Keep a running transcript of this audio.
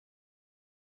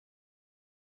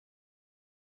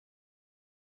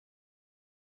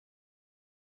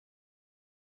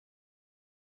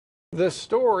The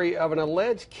story of an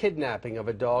alleged kidnapping of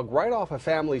a dog right off a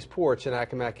family's porch in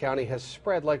Accomack County has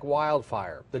spread like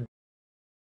wildfire. The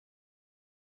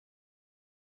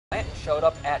showed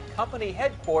up at company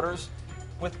headquarters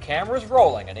with cameras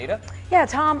rolling. Anita? Yeah,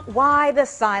 Tom, why the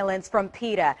silence from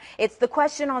PETA? It's the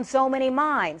question on so many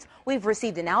minds. We've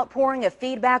received an outpouring of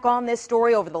feedback on this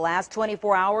story over the last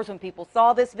 24 hours when people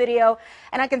saw this video.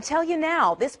 And I can tell you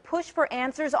now, this push for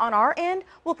answers on our end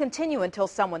will continue until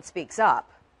someone speaks up.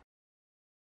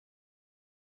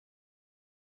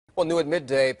 Well, new at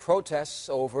midday, protests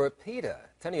over PETA.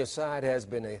 Tenia side has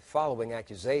been following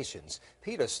accusations.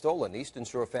 PETA stole an Eastern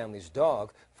Shore family's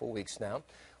dog for weeks now.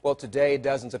 Well, today,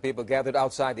 dozens of people gathered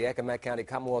outside the Accomack County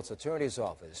Commonwealth's Attorney's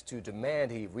Office to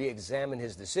demand he re-examine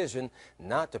his decision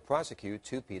not to prosecute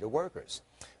two PETA workers.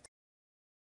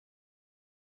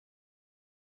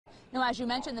 Now, as you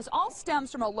mentioned, this all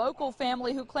stems from a local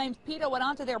family who claims PETA went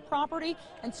onto their property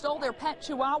and stole their pet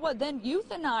chihuahua, then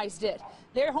euthanized it.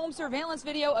 Their home surveillance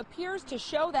video appears to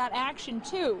show that action,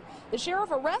 too. The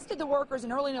sheriff arrested the workers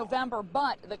in early November,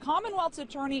 but the Commonwealth's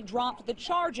attorney dropped the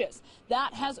charges.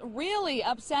 That has really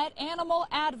upset animal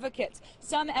advocates.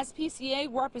 Some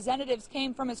SPCA representatives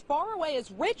came from as far away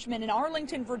as Richmond in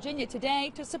Arlington, Virginia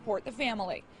today to support the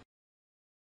family.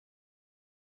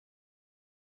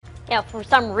 Now, for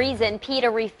some reason, PETA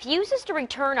refuses to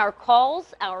return our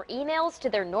calls, our emails to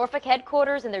their Norfolk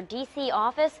headquarters and their D.C.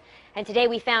 office. And today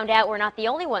we found out we're not the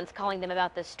only ones calling them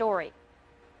about this story.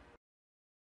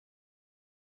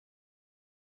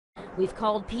 We've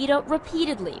called PETA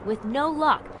repeatedly with no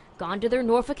luck, gone to their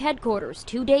Norfolk headquarters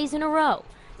 2 days in a row.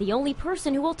 The only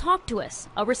person who will talk to us,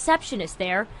 a receptionist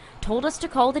there, told us to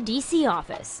call the D.C.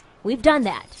 office. We've done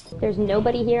that. There's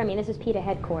nobody here. I mean, this is PETA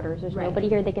headquarters. There's nobody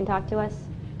here that can talk to us?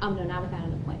 No, not without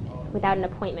an appointment. Without an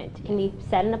appointment. Can we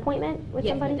set an appointment with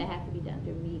somebody? Yes, but that has to be done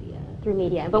through media. Through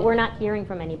media. But we're not hearing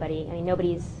from anybody. I mean,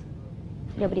 nobody's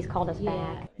called us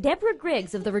back. Deborah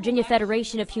Griggs of the Virginia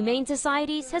Federation of Humane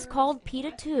Societies has called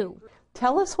PETA too.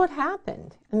 Tell us what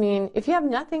happened. I mean, if you have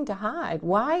nothing to hide,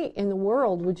 why in the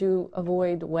world would you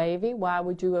avoid WAVI? Why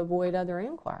would you avoid other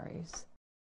inquiries?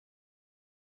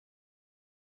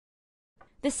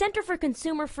 The Center for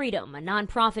Consumer Freedom, a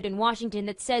nonprofit in Washington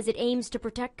that says it aims to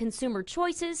protect consumer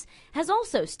choices, has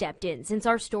also stepped in since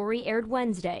our story aired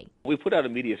Wednesday. We put out a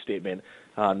media statement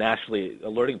nationally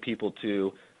alerting people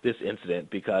to this incident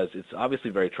because it's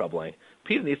obviously very troubling.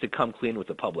 PETA needs to come clean with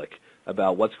the public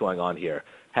about what's going on here.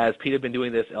 Has PETA been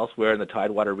doing this elsewhere in the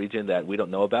Tidewater region that we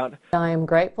don't know about? I am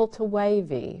grateful to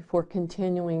WAVI for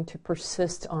continuing to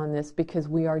persist on this because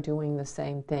we are doing the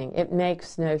same thing. It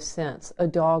makes no sense. A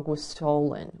dog was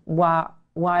stolen.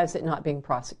 Why is it not being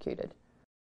prosecuted?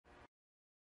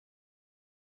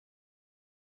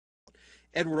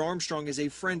 Edward Armstrong is a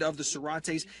friend of the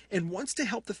Serates and wants to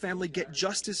help the family get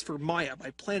justice for Maya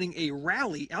by planning a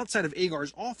rally outside of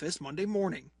Agar's office Monday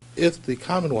morning. If the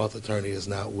Commonwealth attorney is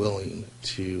not willing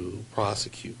to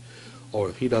prosecute, or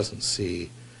if he doesn't see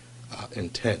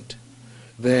intent,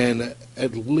 then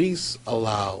at least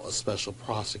allow a special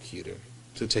prosecutor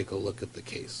to take a look at the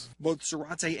case. Both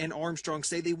Serate and Armstrong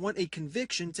say they want a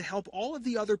conviction to help all of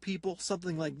the other people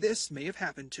something like this may have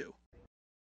happened to.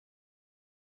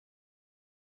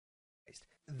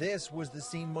 This was the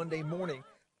scene Monday morning.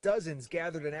 Dozens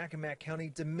gathered in Accomack County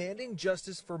demanding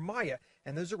justice for Maya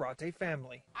and the Zarate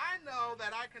family. I know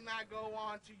that I cannot go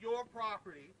on to your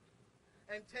property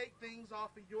and take things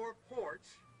off of your porch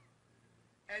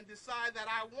and decide that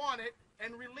I want it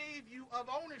and relieve you of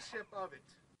ownership of it.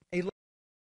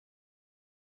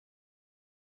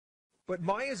 But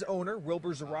Maya's owner,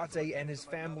 Wilbur Zarate, and his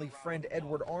family friend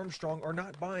Edward Armstrong are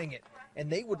not buying it, and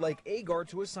they would like Agar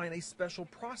to assign a special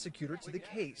prosecutor to the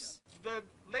case. The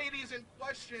ladies in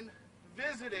question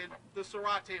visited the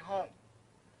Zarate home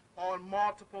on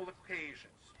multiple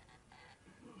occasions.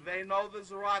 They know the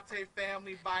Zarate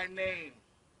family by name.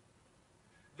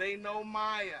 They know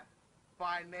Maya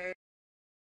by name.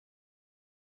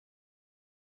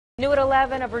 New at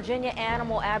 11, a Virginia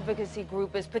animal advocacy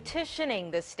group is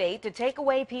petitioning the state to take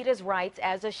away PETA's rights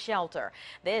as a shelter.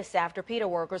 This after PETA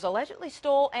workers allegedly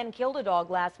stole and killed a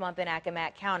dog last month in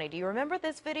Accomack County. Do you remember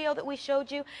this video that we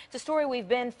showed you? It's a story we've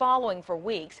been following for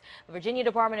weeks. The Virginia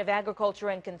Department of Agriculture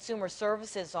and Consumer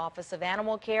Services Office of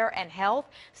Animal Care and Health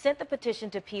sent the petition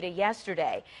to PETA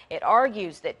yesterday. It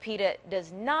argues that PETA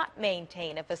does not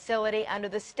maintain a facility under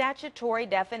the statutory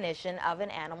definition of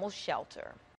an animal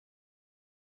shelter.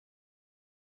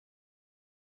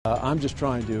 I'm just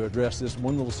trying to address this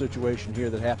one little situation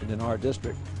here that happened in our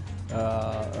district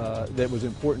that was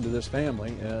important to this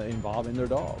family involving their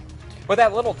dog. But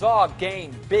that little dog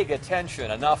gained big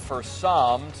attention, enough for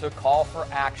some to call for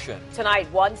action.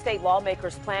 Tonight, one state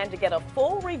lawmakers plan to get a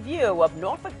full review of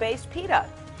Norfolk-based PETA.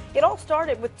 It all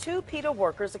started with two PETA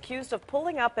workers accused of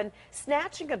pulling up and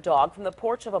snatching a dog from the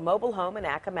porch of a mobile home in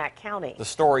Accomack County. The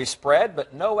story spread,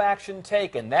 but no action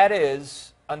taken. That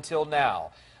is, until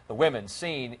now. The women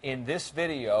seen in this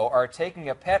video are taking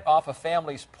a pet off a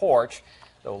family's porch.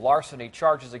 Though larceny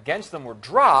charges against them were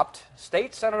dropped,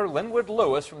 State Senator Linwood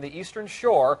Lewis from the Eastern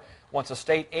Shore wants a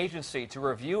state agency to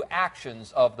review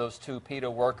actions of those two PETA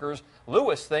workers.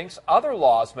 Lewis thinks other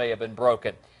laws may have been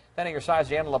broken. Then at your side,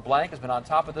 Deanna LeBlanc has been on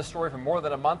top of this story for more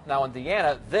than a month now. And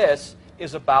Deanna, this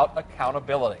is about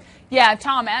accountability. Yeah,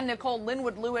 Tom and Nicole,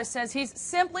 Linwood Lewis says he's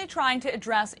simply trying to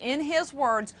address, in his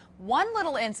words, one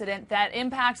little incident that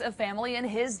impacts a family in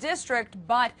his district,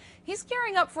 but he's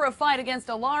gearing up for a fight against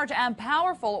a large and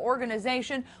powerful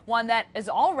organization, one that is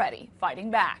already fighting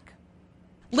back.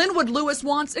 Linwood Lewis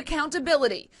wants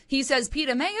accountability. He says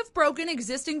PETA may have broken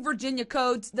existing Virginia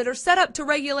codes that are set up to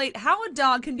regulate how a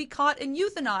dog can be caught and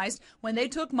euthanized when they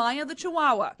took Maya the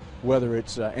Chihuahua. Whether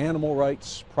it's animal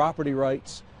rights, property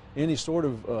rights, any sort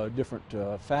of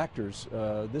different factors,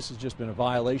 this has just been a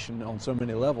violation on so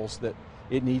many levels that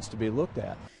it needs to be looked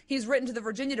at. He's written to the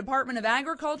Virginia Department of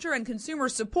Agriculture and Consumer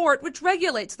Support, which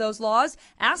regulates those laws,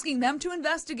 asking them to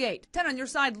investigate. 10 on Your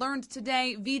Side learned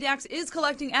today VDAX is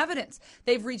collecting evidence.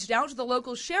 They've reached out to the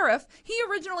local sheriff. He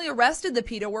originally arrested the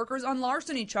PETA workers on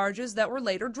larceny charges that were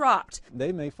later dropped.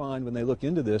 They may find when they look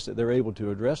into this that they're able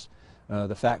to address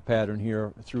the fact pattern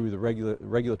here through the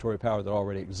regulatory power that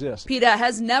already exists. PETA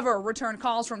has never returned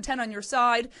calls from 10 on Your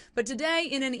Side, but today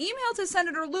in an email to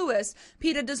Senator Lewis,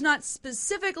 PETA does not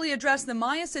specifically address the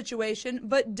Maya situation,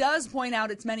 but does point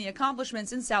out its many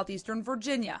accomplishments in southeastern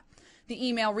Virginia. The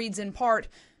email reads in part,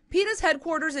 PETA's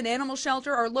headquarters and animal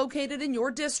shelter are located in your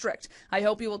district. I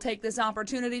hope you will take this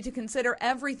opportunity to consider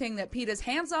everything that PETA's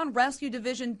Hands-On Rescue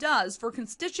Division does for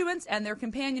constituents and their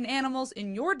companion animals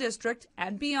in your district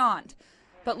and beyond.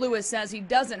 But Lewis says he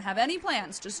doesn't have any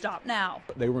plans to stop now.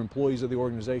 They were employees of the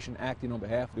organization acting on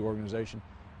behalf of the organization,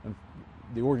 and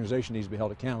the organization needs to be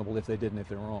held accountable if they did and if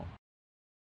they're wrong.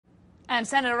 And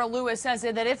Senator Lewis says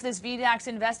that if this VDAX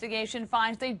investigation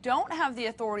finds they don't have the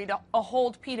authority to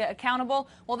hold PETA accountable,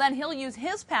 well, then he'll use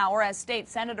his power as state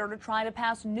senator to try to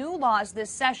pass new laws this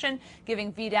session,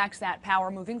 giving VDAX that power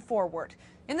moving forward.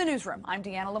 In the newsroom, I'm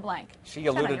Deanna LeBlanc.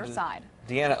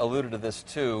 Deanna alluded to this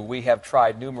too. We have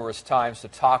tried numerous times to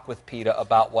talk with PETA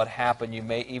about what happened. You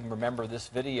may even remember this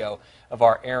video of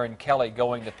our Aaron Kelly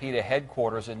going to PETA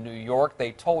headquarters in New York.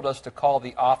 They told us to call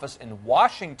the office in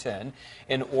Washington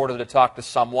in order to talk to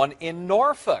someone in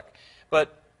Norfolk.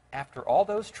 But after all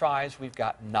those tries, we've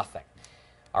got nothing.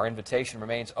 Our invitation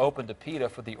remains open to PETA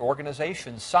for the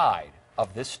organization side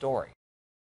of this story.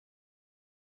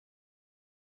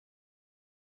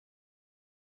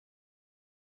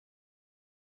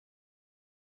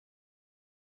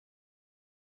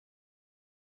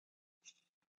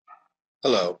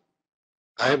 Hello,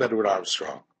 I am Edward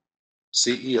Armstrong,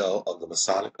 CEO of the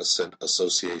Masonic Ascent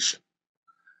Association,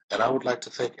 and I would like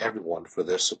to thank everyone for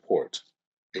their support,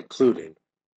 including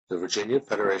the Virginia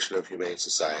Federation of Humane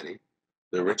Society,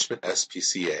 the Richmond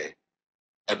SPCA,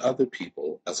 and other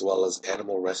people, as well as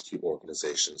animal rescue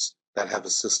organizations that have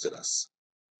assisted us.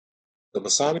 The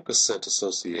Masonic Ascent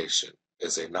Association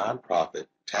is a nonprofit,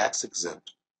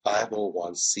 tax-exempt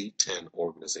 501c10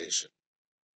 organization.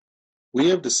 We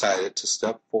have decided to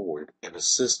step forward and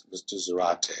assist Mr.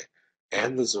 Zarate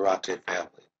and the Zarate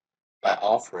family by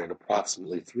offering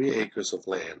approximately 3 acres of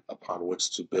land upon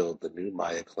which to build the new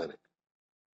Maya Clinic.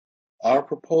 Our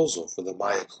proposal for the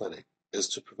Maya Clinic is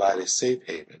to provide a safe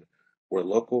haven where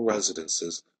local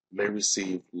residences may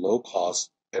receive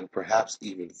low-cost and perhaps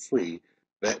even free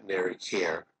veterinary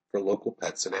care for local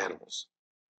pets and animals.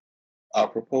 Our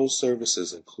proposed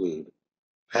services include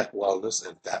pet wellness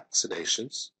and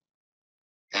vaccinations,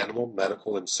 animal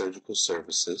medical and surgical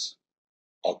services,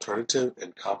 alternative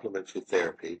and complementary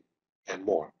therapy, and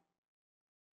more.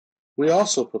 We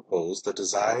also propose the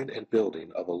design and building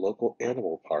of a local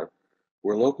animal park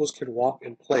where locals can walk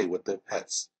and play with their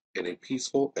pets in a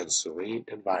peaceful and serene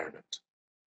environment.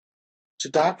 To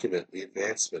document the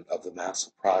advancement of the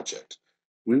massive project,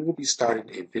 we will be starting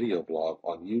a video blog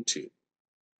on YouTube,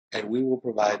 and we will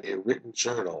provide a written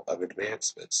journal of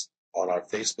advancements on our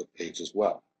Facebook page as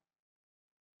well.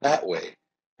 That way,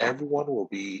 everyone will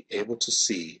be able to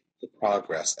see the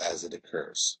progress as it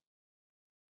occurs.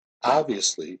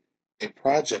 Obviously, a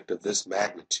project of this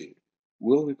magnitude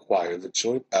will require the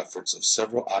joint efforts of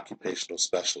several occupational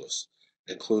specialists,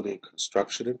 including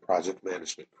construction and project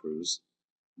management crews,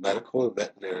 medical and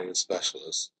veterinarian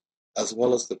specialists, as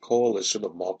well as the coalition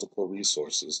of multiple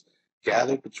resources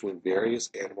gathered between various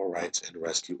animal rights and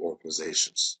rescue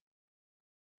organizations.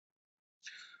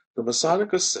 The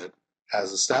Masonic Ascent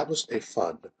has established a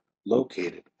fund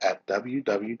located at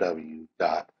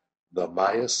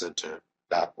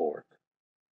www.themayacenter.org.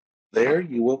 There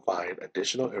you will find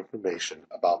additional information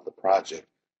about the project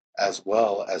as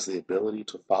well as the ability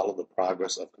to follow the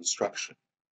progress of construction.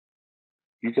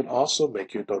 You can also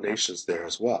make your donations there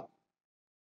as well.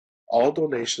 All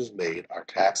donations made are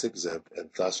tax exempt and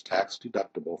thus tax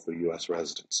deductible for U.S.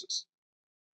 residences.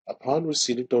 Upon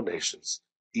receiving donations,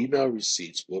 email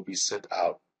receipts will be sent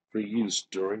out for use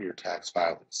during your tax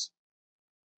filings.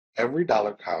 Every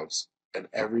dollar counts and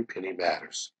every penny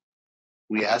matters.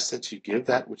 We ask that you give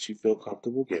that which you feel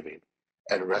comfortable giving,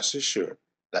 and rest assured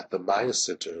that the Maya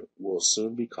Center will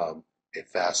soon become a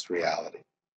fast reality.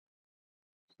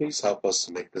 Please help us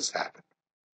to make this happen.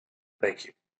 Thank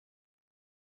you.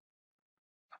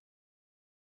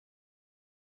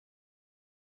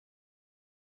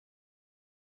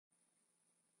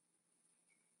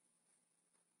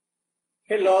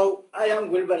 Hello, I am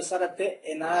Wilber Zarate,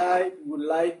 and I would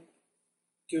like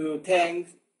to thank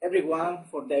everyone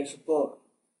for their support.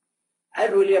 I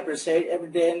really appreciate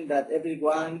everything that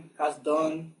everyone has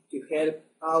done to help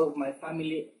out my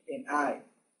family and I.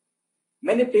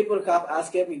 Many people have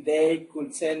asked if they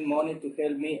could send money to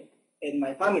help me and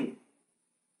my family.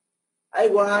 I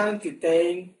want to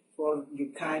thank for your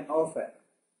kind offer.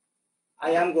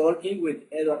 I am working with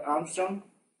Edward Armstrong,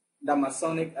 the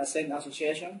Masonic Ascent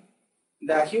Association,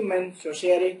 the Human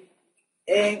Society,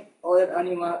 and other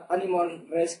animal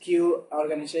rescue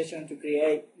organizations to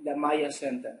create the Maya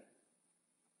Center.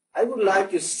 I would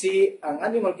like to see an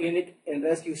animal clinic and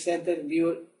rescue center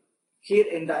built here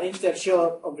in the Eastern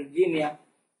Shore of Virginia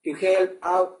to help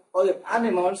out other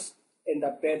animals and the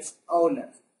pets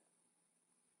owners.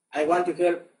 I want to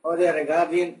help others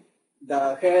regarding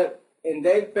the health in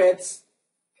their pets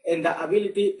and the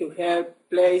ability to help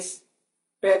place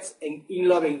pets in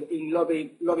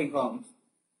loving homes.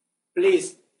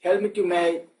 Please help me to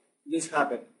make this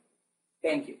happen.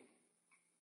 Thank you.